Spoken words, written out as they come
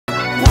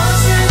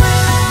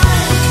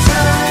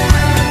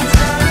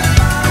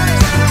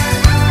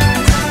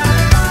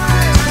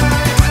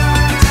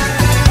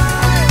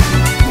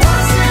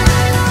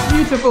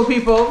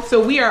beautiful people.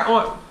 So we are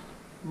on.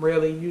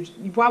 Really?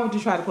 Why would you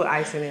try to put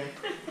ice in there?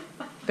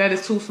 That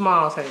is too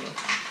small, Taylor.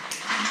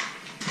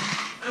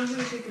 I'm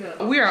gonna pick it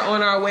up. We are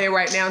on our way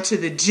right now to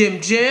the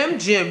gym.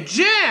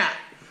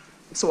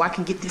 So I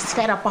can get this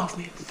fat up off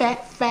me. Fat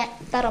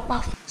up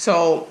off me.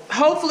 So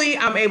hopefully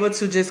I'm able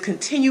to just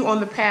continue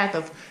on the path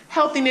of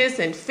healthiness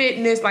and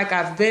fitness like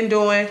I've been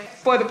doing.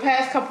 For the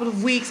past couple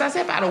of weeks, I say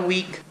about a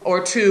week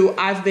or two,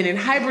 I've been in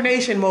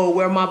hibernation mode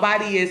where my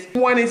body is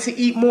wanting to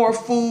eat more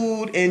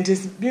food and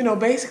just, you know,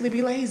 basically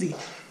be lazy.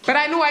 But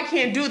I know I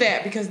can't do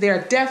that because there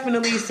are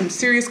definitely some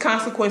serious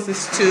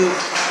consequences to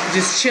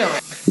just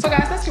chilling. So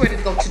guys, let's get ready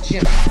to go to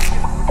gym.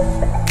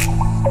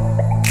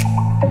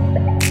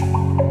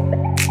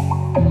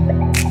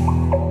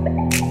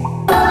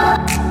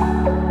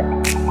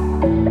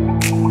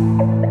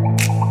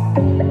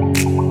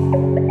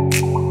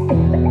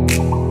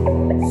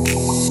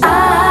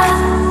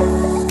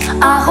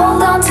 I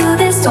hold on to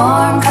this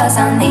storm cause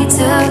I need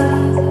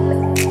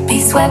to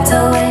be swept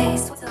away.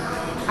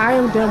 I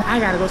am done. I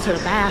gotta go to the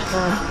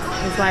bathroom.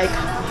 It's like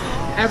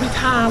every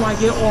time I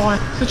get on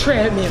the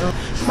treadmill,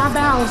 my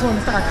bowels want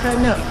to start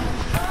cutting up.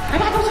 I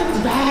gotta go to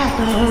the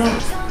bathroom.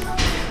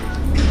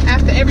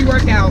 After every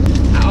workout,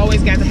 I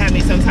always got to have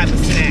me some type of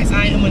snacks.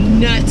 I am a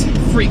nut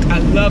freak. I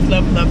love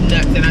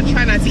nuts, and I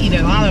try not to eat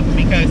a lot of them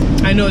because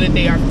I know that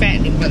they are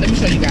fattening. But let me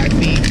show you guys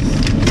these.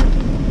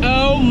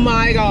 Oh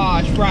my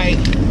gosh, right.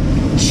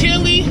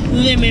 Chili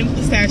lemon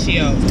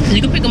pistachios.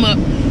 You can pick them up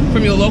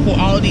from your local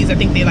Aldi's. I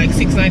think they like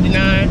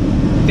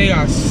 $6.99. They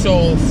are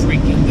so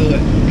freaking good.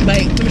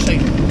 Like, let me show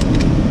you.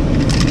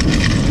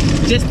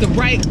 Just the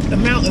right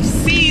amount of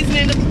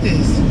seasoning. Look at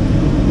this.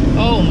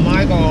 Oh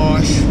my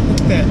gosh.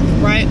 Look at that.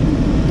 The right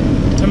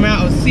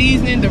amount of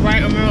seasoning, the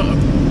right amount of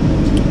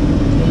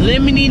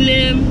lemony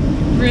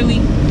lim. Really?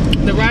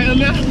 The right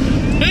amount.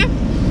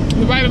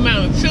 The right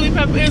amount of chili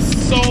pepper. It's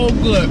so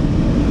good.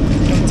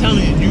 I'm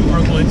telling you, you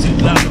are going to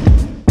love it.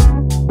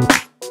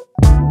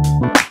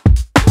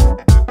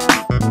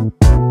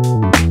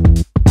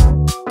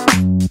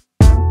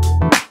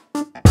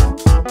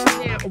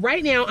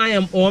 Right now, I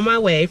am on my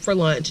way for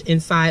lunch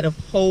inside of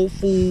Whole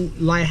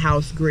Food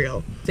Lighthouse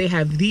Grill. They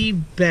have the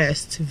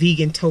best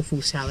vegan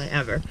tofu salad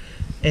ever.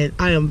 And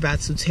I am about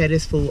to tear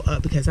this food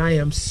up because I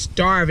am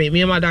starving.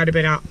 Me and my daughter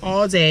been out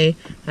all day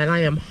and I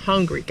am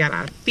hungry. Got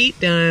our feet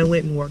done,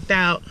 went and worked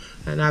out,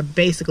 and I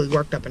basically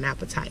worked up an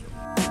appetite.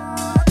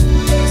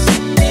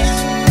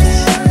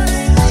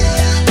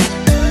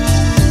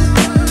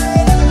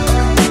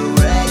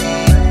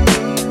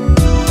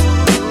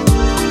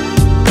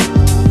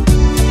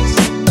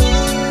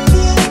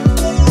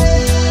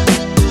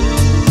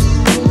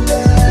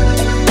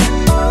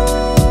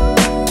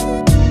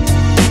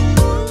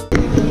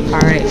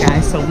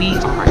 So we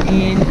are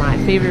in my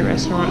favorite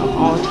restaurant of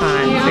all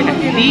time. They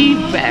have the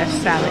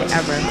best salad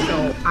ever.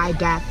 So I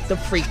got the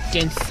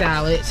freaking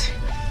salad.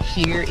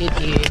 Here it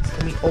is.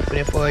 Let me open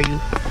it for you.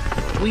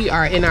 We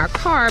are in our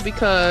car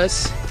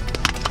because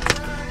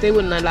they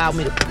wouldn't allow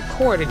me to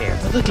record in there.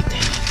 But look at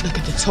that. Look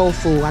at the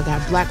tofu. I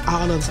got black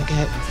olives. I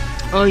got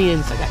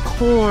onions. I got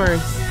corn,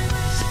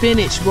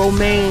 spinach,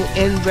 romaine,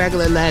 and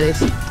regular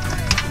lettuce.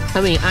 I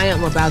mean, I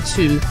am about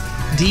to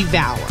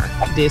devour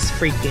this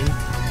freaking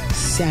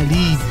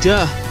salad.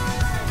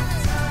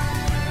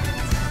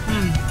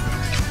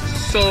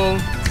 So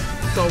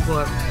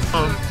good.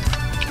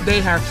 They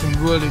have some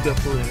really good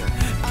food in there.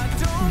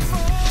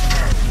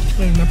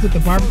 And I put the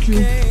barbecue,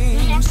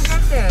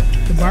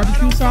 the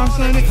barbecue sauce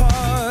on it.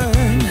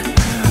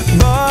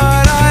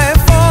 But I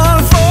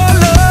fall for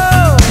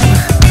love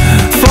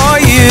for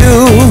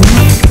you.